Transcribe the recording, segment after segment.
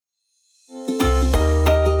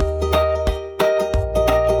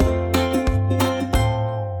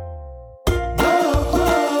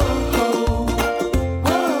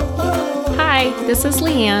This is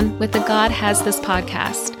Leanne with the God Has This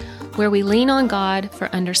podcast, where we lean on God for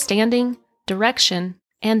understanding, direction,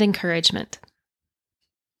 and encouragement.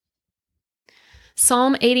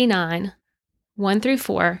 Psalm 89,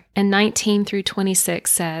 1-4 and 19-26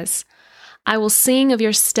 says, I will sing of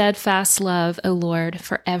your steadfast love, O Lord,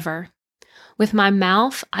 forever. With my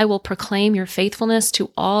mouth I will proclaim your faithfulness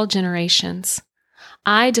to all generations.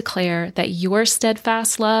 I declare that your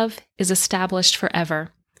steadfast love is established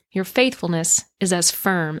forever. Your faithfulness is as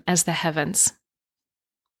firm as the heavens.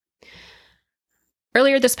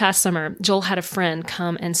 Earlier this past summer, Joel had a friend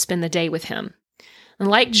come and spend the day with him. And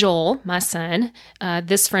like Joel, my son,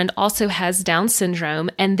 this friend also has Down syndrome,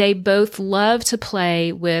 and they both love to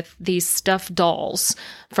play with these stuffed dolls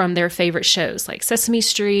from their favorite shows, like Sesame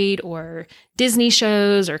Street or Disney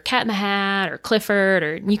shows or Cat in the Hat or Clifford,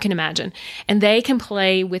 or you can imagine. And they can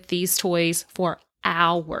play with these toys for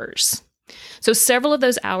hours. So several of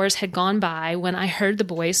those hours had gone by when I heard the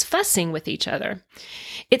boys fussing with each other.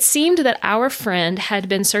 It seemed that our friend had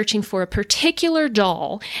been searching for a particular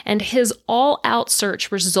doll, and his all-out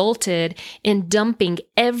search resulted in dumping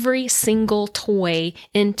every single toy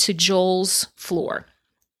into Joel's floor.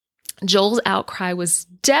 Joel's outcry was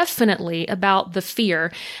definitely about the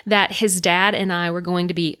fear that his dad and I were going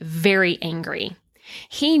to be very angry.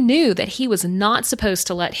 He knew that he was not supposed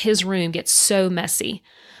to let his room get so messy,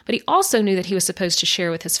 but he also knew that he was supposed to share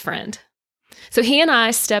with his friend. So he and I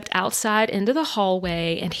stepped outside into the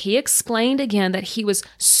hallway, and he explained again that he was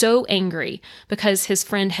so angry because his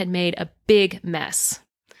friend had made a big mess.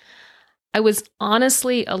 I was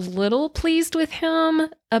honestly a little pleased with him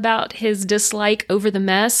about his dislike over the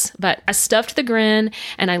mess, but I stuffed the grin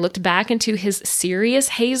and I looked back into his serious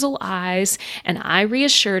hazel eyes and I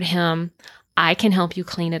reassured him, I can help you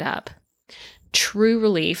clean it up. True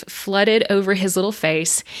relief flooded over his little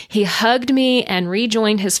face. He hugged me and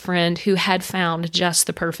rejoined his friend who had found just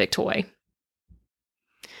the perfect toy.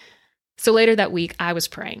 So later that week, I was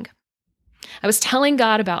praying. I was telling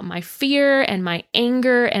God about my fear and my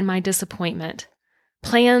anger and my disappointment.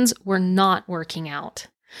 Plans were not working out.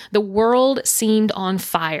 The world seemed on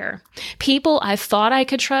fire. People I thought I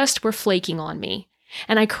could trust were flaking on me.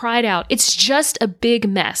 And I cried out, it's just a big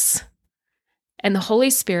mess. And the Holy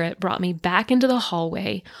Spirit brought me back into the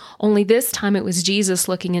hallway, only this time it was Jesus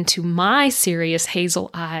looking into my serious hazel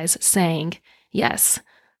eyes saying, yes,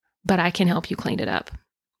 but I can help you clean it up.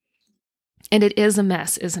 And it is a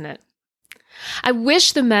mess, isn't it? I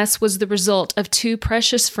wish the mess was the result of two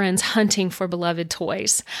precious friends hunting for beloved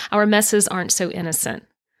toys. Our messes aren't so innocent.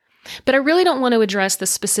 But I really don't want to address the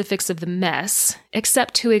specifics of the mess,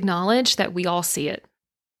 except to acknowledge that we all see it.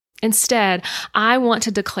 Instead, I want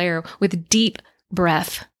to declare with deep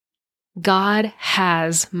breath, God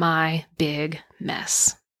has my big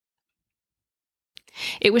mess.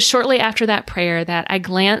 It was shortly after that prayer that I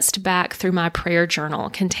glanced back through my prayer journal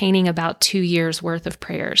containing about 2 years' worth of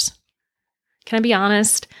prayers. Can I be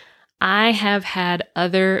honest? I have had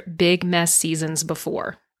other big mess seasons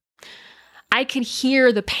before. I could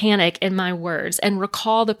hear the panic in my words and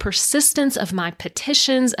recall the persistence of my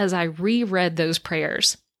petitions as I reread those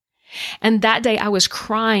prayers. And that day I was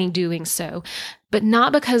crying doing so, but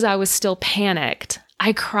not because I was still panicked.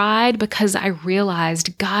 I cried because I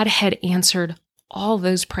realized God had answered all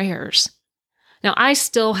those prayers. Now, I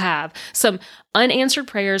still have some unanswered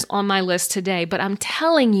prayers on my list today, but I'm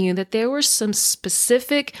telling you that there were some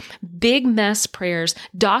specific big mess prayers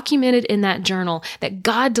documented in that journal that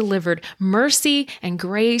God delivered mercy and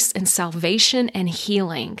grace and salvation and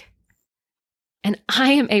healing. And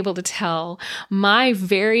I am able to tell my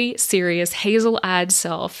very serious hazel-eyed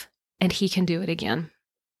self, and he can do it again.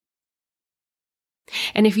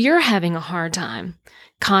 And if you're having a hard time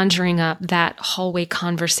conjuring up that hallway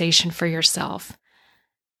conversation for yourself,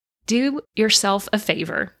 do yourself a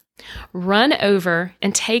favor. Run over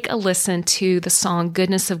and take a listen to the song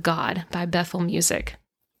Goodness of God by Bethel Music.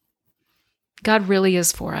 God really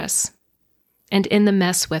is for us and in the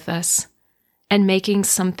mess with us and making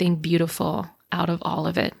something beautiful out of all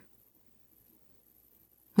of it.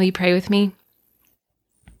 Will you pray with me?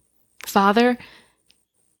 Father,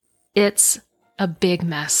 it's a big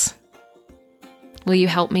mess. Will you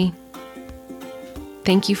help me?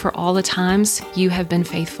 Thank you for all the times you have been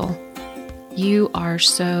faithful. You are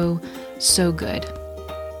so, so good.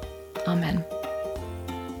 Amen.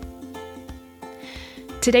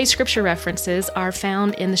 Today's scripture references are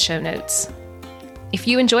found in the show notes. If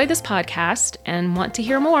you enjoy this podcast and want to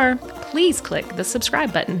hear more, please click the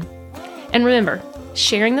subscribe button. And remember,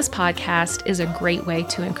 sharing this podcast is a great way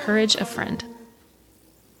to encourage a friend.